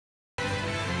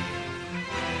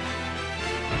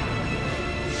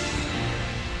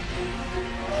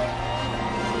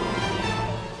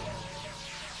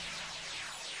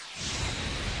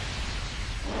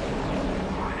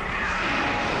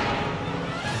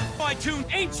I-tuned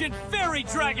ancient fairy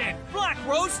dragon, black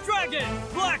rose dragon,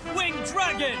 black winged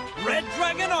dragon, red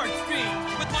dragon art stream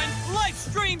with my life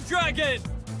stream dragon.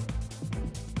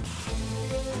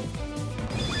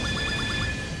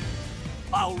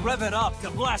 I'll rev it up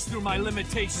to blast through my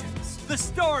limitations. The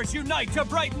stars unite to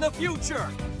brighten the future.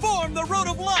 Form the road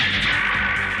of light.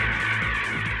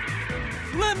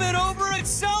 Limit over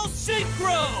excel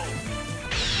synchro.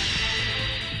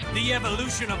 The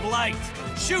evolution of light.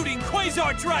 Shooting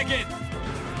quasar dragon.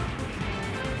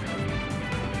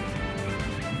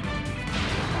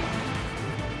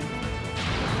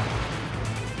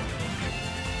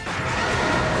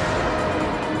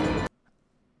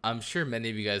 I'm sure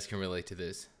many of you guys can relate to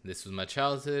this. This was my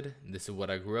childhood. This is what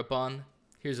I grew up on.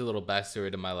 Here's a little backstory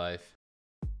to my life.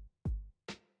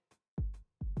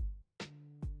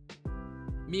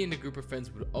 Me and a group of friends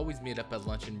would always meet up at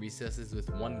lunch and recesses with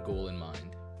one goal in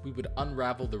mind. We would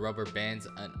unravel the rubber bands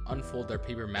and unfold our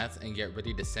paper mats and get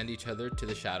ready to send each other to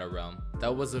the Shadow Realm.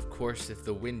 That was, of course, if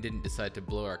the wind didn't decide to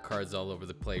blow our cards all over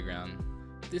the playground.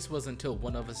 This was until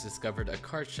one of us discovered a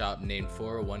card shop named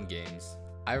 401 Games.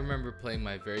 I remember playing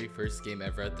my very first game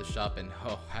ever at the shop, and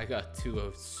oh, I got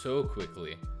 2-0 so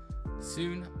quickly.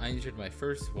 Soon, I entered my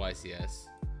first YCS.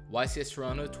 YCS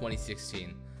Toronto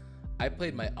 2016. I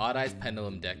played my Odd Eyes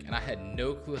Pendulum deck, and I had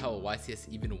no clue how a YCS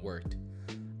even worked.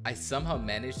 I somehow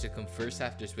managed to come first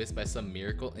after Swiss by some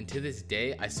miracle, and to this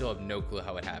day, I still have no clue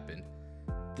how it happened.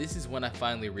 This is when I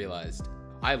finally realized,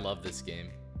 I love this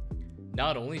game.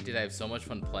 Not only did I have so much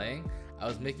fun playing, I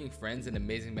was making friends and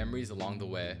amazing memories along the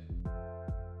way.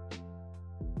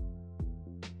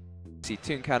 See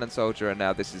Toon Cannon Soldier, and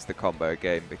now this is the combo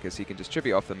game because he can just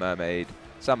tribute off the Mermaid,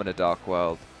 summon a Dark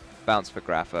World, bounce for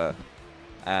Grapha,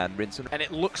 and rinse and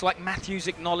it looks like Matthew's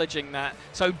acknowledging that.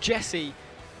 So Jesse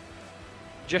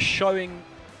just showing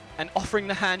and offering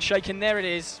the handshake, and there it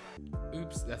is.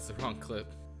 Oops, that's the wrong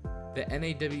clip. The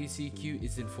NAWCQ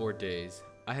is in 4 days.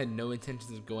 I had no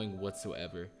intentions of going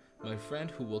whatsoever. My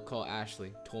friend, who we'll call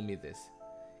Ashley, told me this.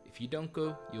 If you don't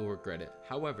go, you'll regret it.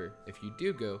 However, if you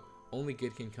do go, only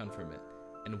good can come from it.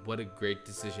 And what a great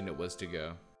decision it was to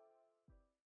go.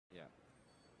 Yeah.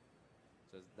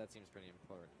 So that seems pretty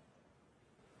important.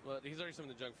 Well, he's already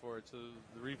summoned the junk forward, so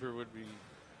the Reaper would be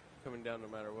coming down no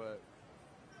matter what.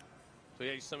 So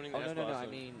yeah, he's summoning the S no, I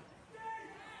mean...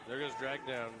 There goes Drag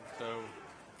down, so...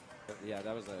 Yeah,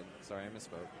 that was a... Sorry, I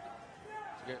misspoke.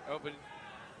 Okay, open.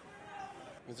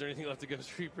 Is there anything left to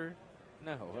Ghost Reaper?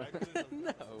 No.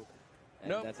 No.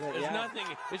 Nope, that's it, there's yeah. nothing.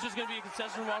 It's just going to be a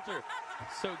concession Walter.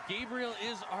 So Gabriel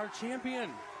is our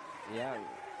champion. Yeah,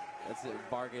 that's it.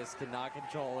 Vargas cannot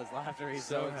control his laughter. He's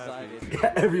so excited.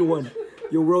 Everyone,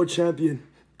 your world champion,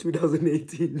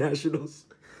 2018 Nationals.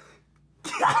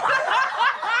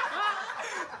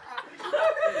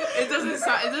 It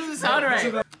doesn't sound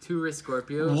right. 2-risk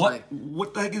Scorpio. What? Like,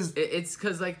 what the heck is? It's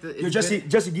cause like the. Yo, Jesse,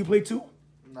 do you play 2?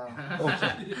 No.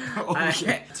 Okay. Oh,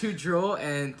 shit. 2 draw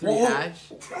and 3 Whoa.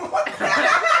 ash.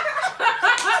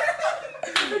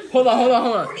 Hold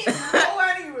on.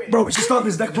 Bro, we should stop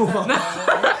this deck profile.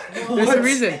 There's a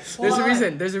reason.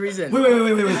 There's a reason.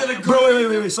 Wait.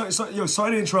 Bro, wait. Sorry, yo,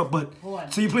 sorry to interrupt, but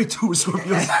so you play 2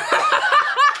 Scorpios.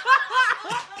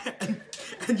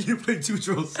 and you play 2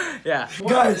 trolls. Yeah.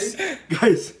 Guys,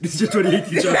 this is your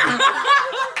 2018 champion.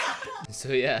 So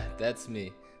yeah, that's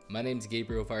me. My name's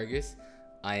Gabriel Vargas.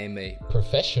 I am a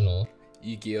professional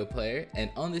Yu-Gi-Oh player, and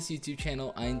on this YouTube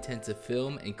channel I intend to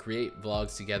film and create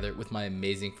vlogs together with my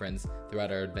amazing friends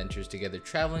throughout our adventures together,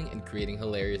 traveling and creating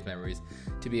hilarious memories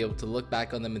to be able to look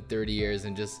back on them in 30 years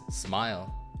and just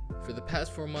smile. For the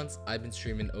past 4 months I've been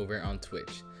streaming over on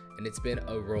Twitch, and it's been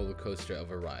a roller coaster of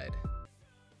a ride.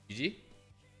 GG?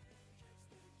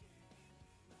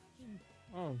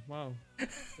 Oh, wow.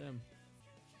 Damn.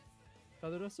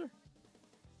 Feather duster?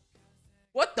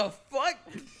 What the fuck?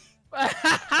 You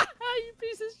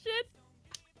piece of shit!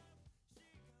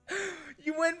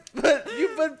 You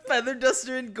put Feather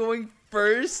Duster in going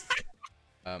first?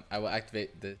 I will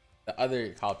activate the other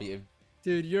copy of...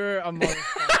 Dude, you're a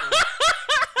motherfucker.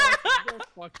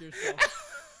 Fuck yourself.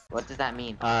 What does that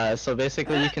mean? So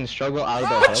basically you can struggle out of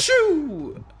the hook.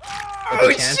 Shoo!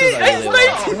 Oh shit, I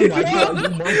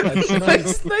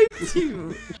sniped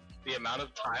you! The amount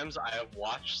of times I have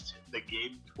watched the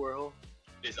Gabe twirl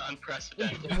is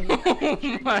unprecedented. Oh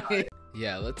my.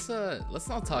 Yeah, let's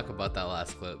not talk about that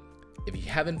last clip. If you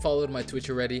haven't followed my Twitch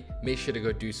already, make sure to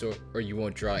go do so, or you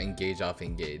won't draw engage off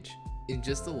engage. In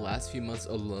just the last few months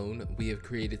alone, we have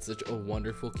created such a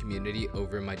wonderful community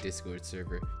over my Discord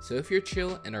server. So if you're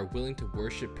chill and are willing to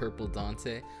worship Purple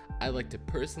Dante, I'd like to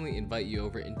personally invite you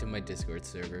over into my Discord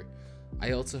server.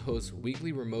 I also host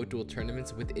weekly remote duel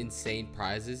tournaments with insane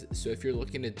prizes, so if you're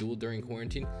looking to duel during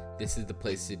quarantine, this is the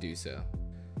place to do so.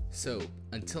 So,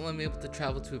 until I'm able to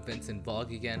travel to events and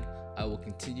vlog again, I will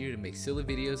continue to make silly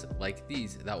videos like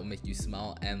these that will make you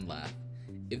smile and laugh.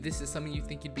 If this is something you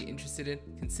think you'd be interested in,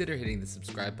 consider hitting the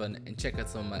subscribe button and check out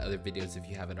some of my other videos if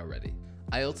you haven't already.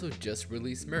 I also just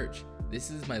released merch.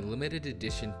 This is my limited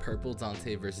edition Purple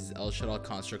Dante vs El Shaddai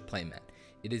Construct playmat.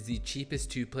 It is the cheapest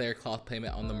 2-player cloth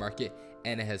playmat on the market,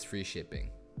 and it has free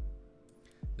shipping.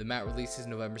 The mat releases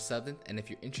November 7th, and if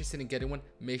you're interested in getting one,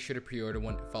 make sure to pre-order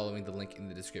one following the link in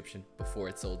the description before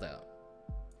it's sold out.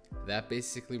 That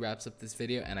basically wraps up this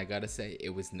video, and I gotta say, it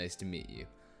was nice to meet you.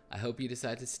 I hope you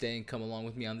decide to stay and come along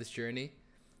with me on this journey.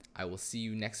 I will see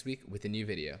you next week with a new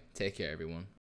video. Take care, everyone.